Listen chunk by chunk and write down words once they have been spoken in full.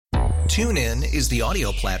TuneIn is the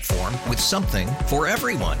audio platform with something for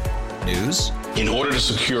everyone. News. In order to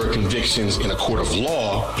secure convictions in a court of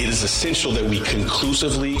law, it is essential that we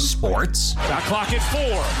conclusively. Sports. Shot clock at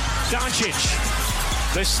 4.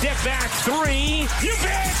 Doncic. The step back 3. You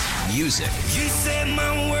bet. Music. You set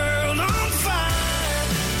my world on fire.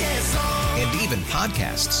 Yes, and even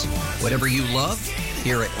podcasts. Whatever you love,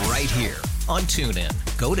 hear it right here on TuneIn.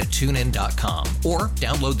 Go to TuneIn.com or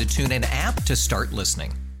download the TuneIn app to start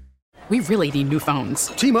listening. We really need new phones.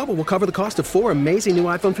 T-Mobile will cover the cost of 4 amazing new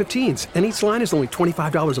iPhone 15s, and each line is only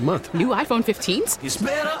 $25 a month. New iPhone 15s? it's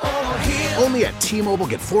better over here. Only at T-Mobile,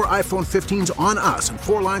 get 4 iPhone 15s on us and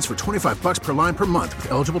 4 lines for $25 per line per month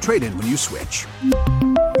with eligible trade-in when you switch.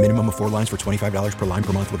 Minimum of 4 lines for $25 per line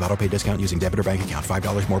per month with autopay discount using debit or bank account.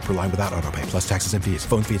 $5 more per line without autopay, plus taxes and fees.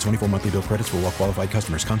 Phone fee at 24 monthly bill credits for well-qualified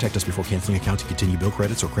customers. Contact us before canceling account to continue bill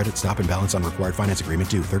credits or credit stop and balance on required finance agreement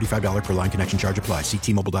due. $35 per line connection charge applies. See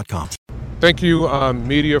T-Mobile.com. Thank you,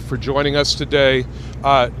 media, for joining us today.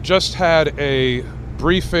 Just had a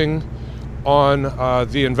briefing on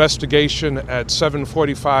the investigation at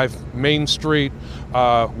 745 Main Street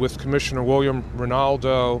with Commissioner William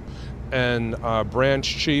Rinaldo and Branch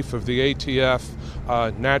Chief of the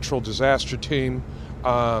ATF Natural Disaster Team,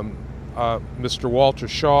 Mr. Walter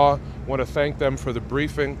Shaw. I want to thank them for the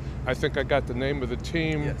briefing. I think I got the name of the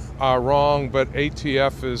team wrong, but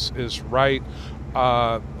ATF is right.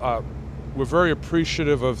 We're very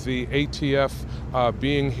appreciative of the ATF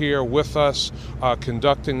being here with us,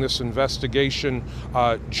 conducting this investigation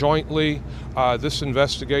jointly. This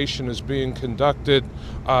investigation is being conducted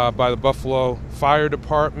by the Buffalo Fire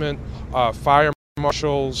Department, fire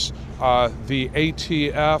marshals, the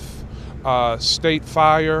ATF, State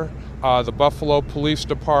Fire, the Buffalo Police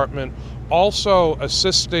Department, also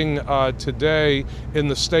assisting today in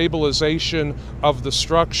the stabilization of the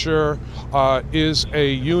structure is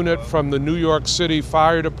a unit from the New York City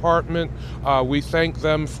Fire Department. We thank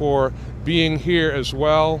them for being here as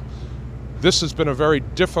well. This has been a very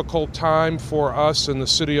difficult time for us in the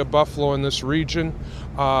city of Buffalo in this region.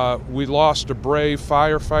 We lost a brave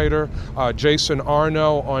firefighter, Jason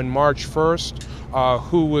Arno, on March 1st,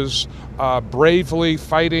 who was bravely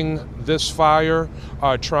fighting this fire,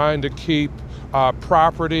 trying to keep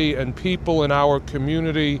property and people in our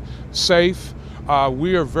community safe.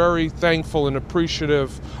 We are very thankful and appreciative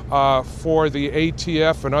for the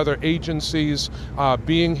ATF and other agencies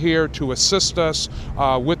being here to assist us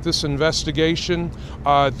with this investigation.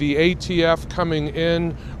 The ATF coming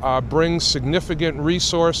in brings significant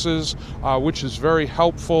resources, which is very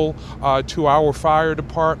helpful to our fire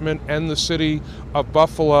department and the city of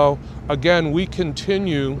Buffalo. Again, we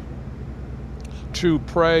continue to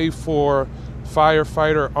pray for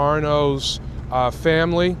firefighter Arno's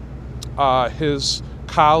family, his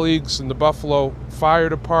colleagues in the Buffalo Fire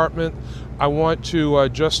Department. I want to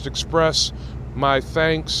just express my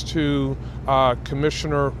thanks to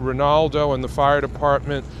Commissioner Rinaldo and the Fire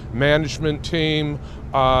Department management team,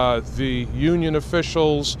 the union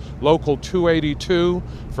officials, Local 282,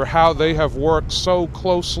 for how they have worked so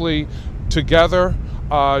closely together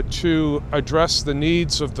to address the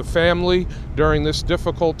needs of the family during this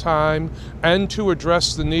difficult time, and to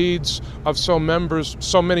address the needs of so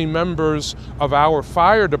many members of our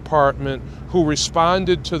fire department who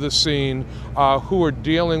responded to the scene, who are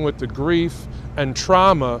dealing with the grief and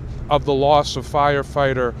trauma of the loss of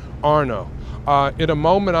firefighter Arno. In a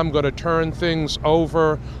moment, I'm going to turn things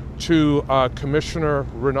over to Commissioner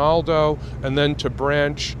Rinaldo and then to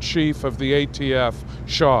Branch Chief of the ATF,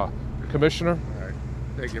 Shaw. Commissioner?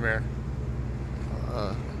 Thank you, Mayor.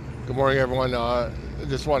 Good morning, everyone. I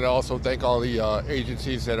just want to also thank all the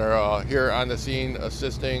agencies that are here on the scene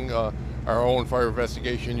assisting our own fire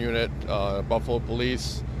investigation unit, Buffalo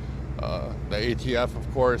Police, the ATF,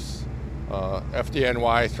 of course,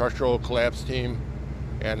 FDNY, Structural Collapse Team,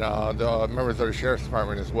 and the members of the Sheriff's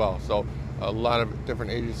Department as well. So a lot of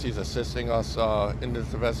different agencies assisting us in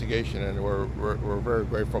this investigation, and we're very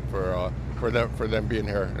grateful for them being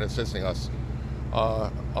here and assisting us.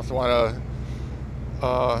 Also want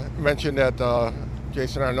to mention that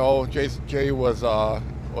Jason Arno, Jay was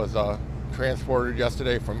transported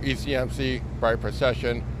yesterday from ECMC by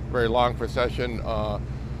procession, very long procession,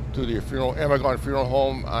 to the Amagon Funeral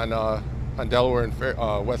Home on Delaware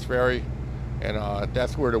and West Ferry, and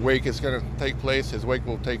that's where the wake is going to take place. His wake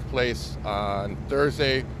will take place on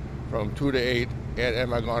Thursday from 2 to 8 at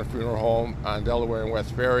Amagon Funeral Home on Delaware and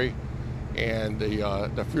West Ferry. And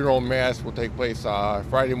the funeral mass will take place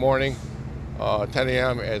Friday morning, 10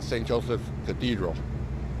 a.m. at St. Joseph Cathedral.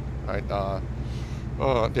 All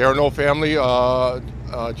right, there are no family.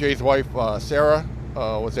 Jay's wife, Sarah,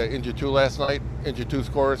 was at Engine 2 last night. Engine 2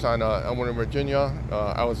 scores on Elmwood, Virginia.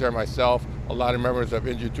 I was there myself. A lot of members of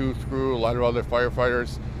Engine 2's crew, a lot of other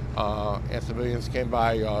firefighters and civilians came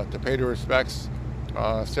by to pay their respects.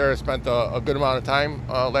 Sarah spent a good amount of time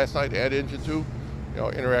last night at Engine 2,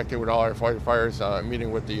 interacting with all our firefighters,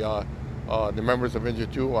 meeting with the members of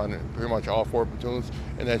Engine 2 on pretty much all 4 platoons,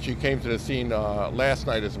 and then she came to the scene last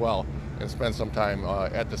night as well and spent some time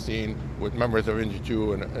at the scene with members of Engine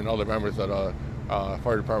 2 and other members of the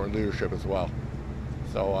fire department leadership as well.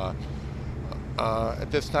 So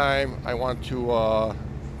at this time, I want to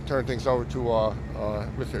turn things over to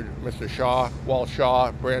Mr. Shaw, Walt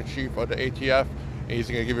Shaw, branch chief of the ATF, and he's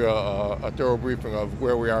going to give you a thorough briefing of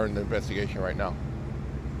where we are in the investigation right now.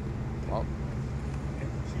 Walt?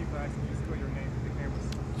 Chief, can you just put your name to the cameras?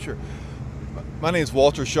 Sure. My name is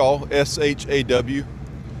Walter Shaw, S-H-A-W.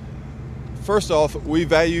 First off, we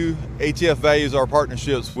value, ATF values our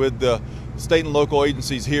partnerships with the state and local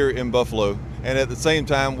agencies here in Buffalo, and at the same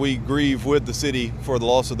time we grieve with the city for the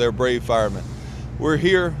loss of their brave firemen. We're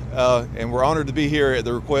here and we're honored to be here at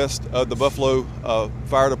the request of the Buffalo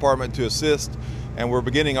Fire Department to assist, and we're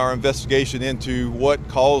beginning our investigation into what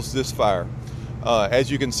caused this fire. As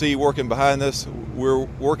you can see working behind us, we're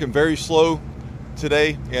working very slow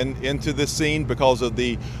today and into this scene because of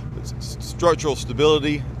the structural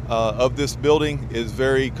stability of this building is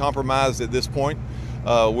very compromised at this point.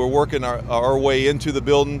 We're working our way into the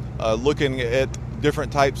building, looking at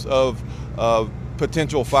different types of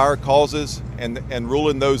potential fire causes and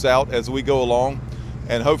ruling those out as we go along.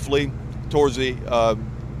 And hopefully towards the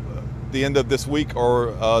end of this week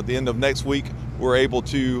or the end of next week, we're able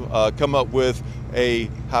to come up with a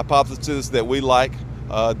hypothesis that we like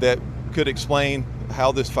that could explain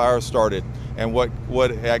how this fire started and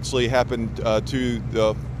what actually happened to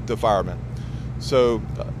the firemen. So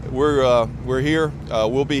we're here.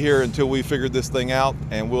 We'll be here until we figure this thing out,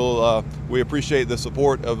 and we appreciate the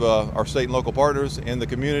support of our state and local partners in the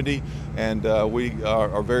community, and we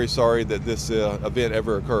are very sorry that this event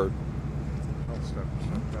ever occurred.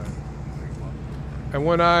 And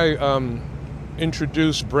when I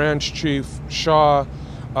introduce Branch Chief Shaw,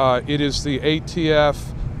 it is the ATF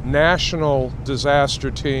National Disaster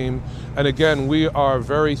Team, and again, we are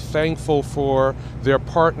very thankful for their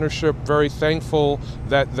partnership, very thankful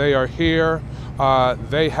that they are here.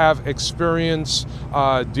 They have experience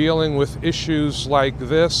dealing with issues like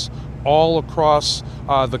this all across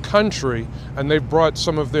the country, and they've brought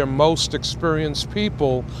some of their most experienced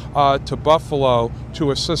people to Buffalo to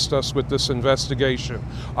assist us with this investigation.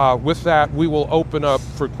 With that, we will open up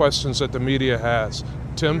for questions that the media has.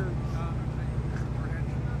 Tim?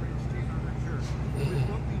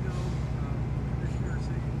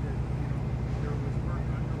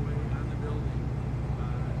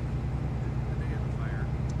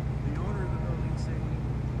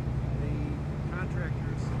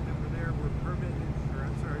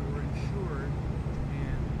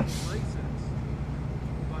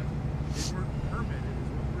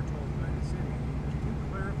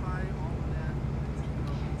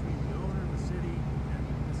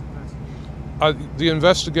 The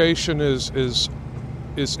investigation is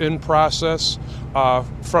in process.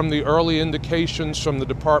 From the early indications from the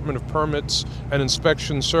Department of Permits and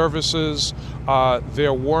Inspection Services,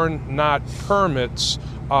 there were not permits.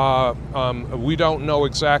 We don't know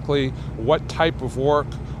exactly what type of work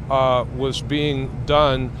was being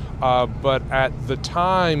done, but at the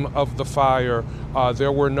time of the fire,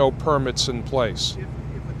 there were no permits in place.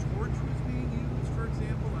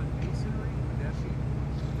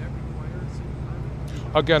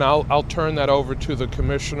 Again, I'll turn that over to the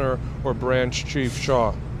Commissioner or Branch Chief Shaw.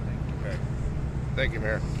 Okay. Thank you,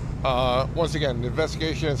 Mayor. Once again, the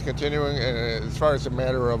investigation is continuing, and as far as the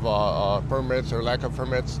matter of permits or lack of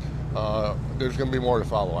permits, there's going to be more to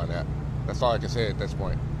follow on that. That's all I can say at this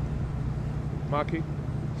point. Maki?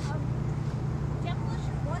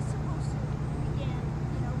 Demolition was supposed to begin,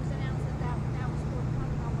 it was announced that was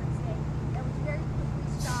forthcoming on Wednesday. That was very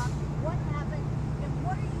quickly stopped. What happened, and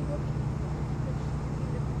what are you looking for?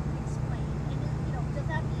 Explain. And does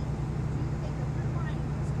that mean, do you think that we're fine?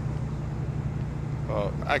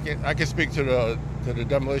 I can speak to the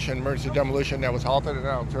demolition, emergency demolition that was halted, and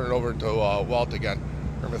I'll turn it over to Walt again,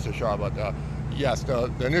 or Mr. Shaw. But yes, the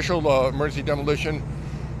initial emergency demolition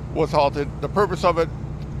was halted. The purpose of it,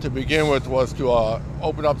 to begin with, was to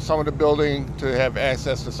open up some of the building to have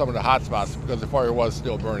access to some of the hot spots because the fire was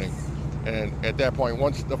still burning. And at that point,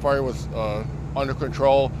 once the fire was under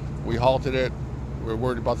control, we halted it. We were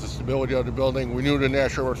worried about the stability of the building. We knew the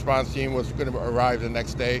National Response Team was going to arrive the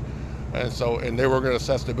next day, and they were going to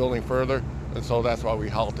assess the building further, and so that's why we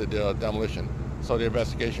halted the demolition, so the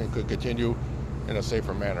investigation could continue in a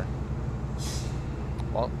safer manner.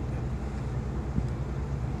 Well,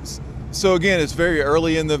 so again, it's very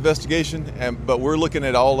early in the investigation, but we're looking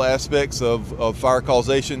at all aspects of fire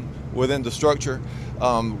causation within the structure.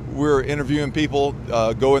 We're interviewing people,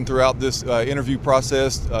 going throughout this interview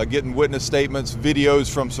process, getting witness statements,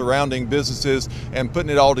 videos from surrounding businesses, and putting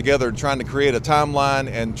it all together and trying to create a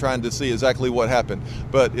timeline and trying to see exactly what happened.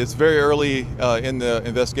 But it's very early in the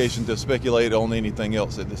investigation to speculate on anything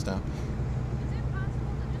else at this time. Is it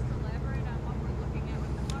possible to just elaborate on what we're looking at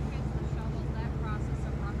with the buckets, the shovels, that process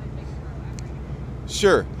of rummaging through everything?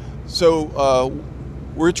 Sure. So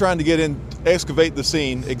we're trying to excavate the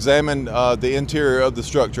scene, examine the interior of the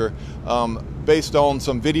structure based on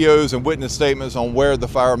some videos and witness statements on where the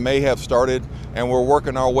fire may have started, and we're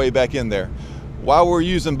working our way back in there. Why we're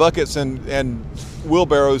using buckets and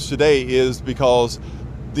wheelbarrows today is because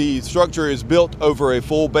the structure is built over a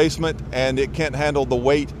full basement and it can't handle the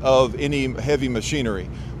weight of any heavy machinery.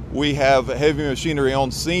 We have heavy machinery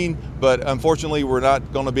on scene, but unfortunately we're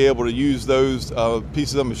not going to be able to use those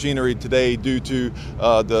pieces of machinery today due to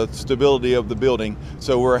the stability of the building.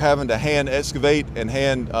 So we're having to hand excavate and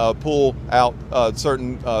hand pull out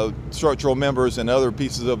certain structural members and other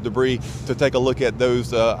pieces of debris to take a look at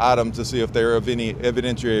those items to see if they're of any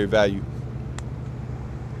evidentiary value.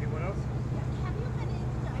 Anyone else? Have you been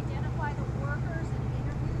able to identify the workers and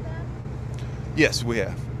interview them? Yes, we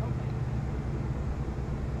have.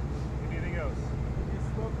 Anything else? You've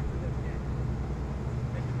spoken to them yet?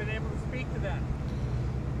 Have you been able to speak to them?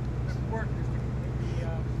 The workers,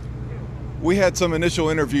 We had some initial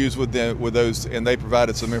interviews with those, and they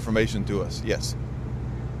provided some information to us. Yes.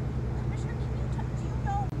 Commissioner, do you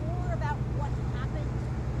know more about what happened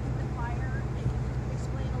in the fire? Can you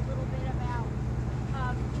explain a little bit about,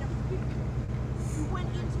 you went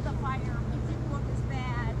into the fire, it didn't look as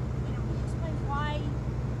bad. Can you explain why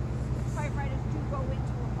firefighters do go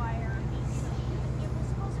into a fire? It was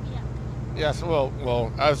supposed to be empty. yes,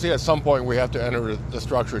 well, obviously at some point we have to enter the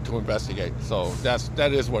structure to investigate. So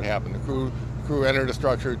that is what happened. The crew entered the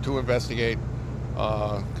structure to investigate.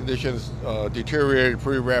 Conditions deteriorated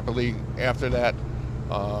pretty rapidly after that.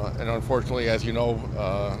 And unfortunately, as you know,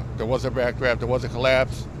 there was a backdraft, there was a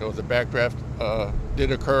collapse, there was a backdraft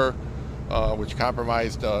did occur, which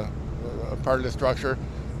compromised part of the structure.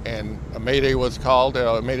 And a mayday was called,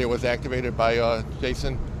 a mayday was activated by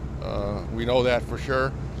Jason. We know that for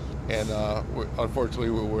sure. And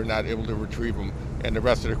unfortunately, we were not able to retrieve them, and the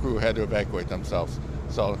rest of the crew had to evacuate themselves.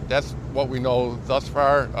 So that's what we know thus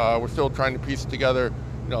far. We're still trying to piece together,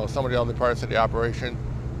 some of the other parts of the operation,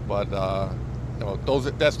 but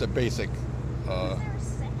that's the basic. Was there a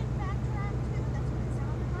second backdraft too? That's what it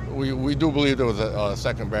sounded like. We do believe there was a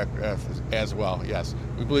second backdraft as well. Yes,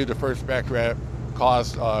 we believe the first backdraft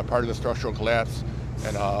caused part of the structural collapse,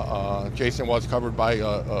 and Jason was covered by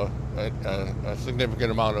a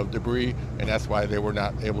significant amount of debris, and that's why they were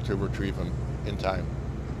not able to retrieve him in time.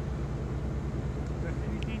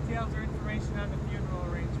 any details or information on the funeral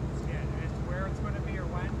arrangements yet, as to where it's going to be or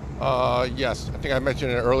when? Yes, I think I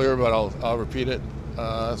mentioned it earlier, but I'll repeat it.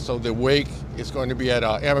 So the wake is going to be at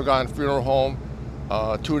Amagon Funeral Home,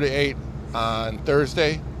 2 to 8 on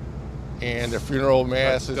Thursday, and the funeral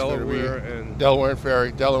mass is going to be Delaware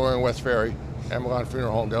and West Ferry, Amagon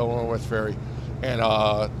Funeral Home, Delaware and West Ferry, and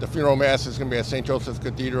the funeral mass is going to be at St. Joseph's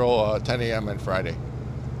Cathedral, 10 a.m. on Friday.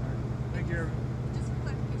 Thank you. Just for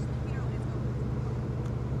clarification,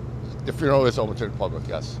 The funeral is open to the public,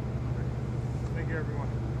 yes. Thank you, everyone.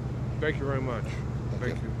 Thank you very much.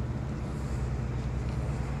 Thank you.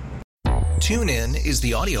 TuneIn is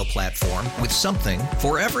the audio platform with something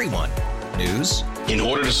for everyone. News. In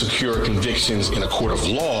order to secure convictions in a court of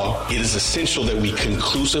law, it is essential that we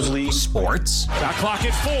conclusively. Sports. Shot clock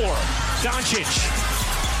at 4. Doncic.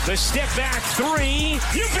 The step back 3.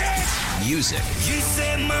 You bet. Music. You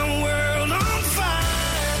set my world on fire.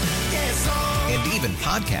 Yes, And even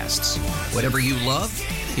podcasts. Whatever you love,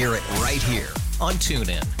 hear it right here on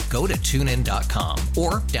TuneIn. Go to TuneIn.com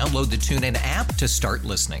or download the TuneIn app to start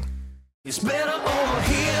listening. it's better over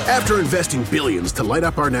here. After investing billions to light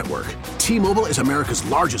up our network, T-Mobile is America's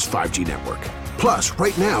largest 5G network. Plus,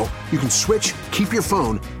 right now, you can switch, keep your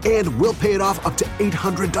phone, and we'll pay it off up to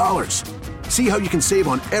 $800. See how you can save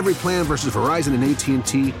on every plan versus Verizon and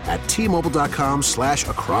AT&T at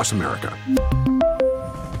T-Mobile.com/across America.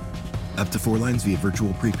 Up to 4 lines via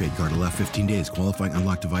virtual prepaid card. Allow 15 days. Qualifying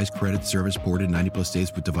unlocked device credit service ported 90-plus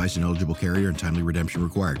days with device and eligible carrier and timely redemption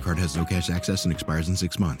required. Card has no cash access and expires in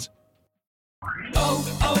 6 months.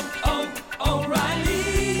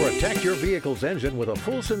 O'Reilly. For Protect your vehicle's engine with a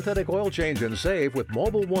full synthetic oil change and save with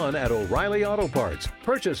Mobil 1 at O'Reilly Auto Parts.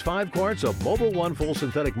 Purchase 5 quarts of Mobil 1 full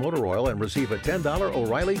synthetic motor oil and receive a $10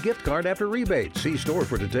 O'Reilly gift card after rebate. See store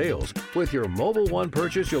for details. With your Mobil 1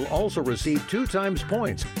 purchase, you'll also receive 2 times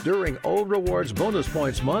points during O Rewards Bonus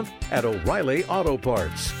Points Month at O'Reilly Auto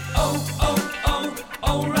Parts.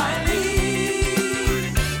 O'Reilly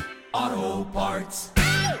Auto Parts.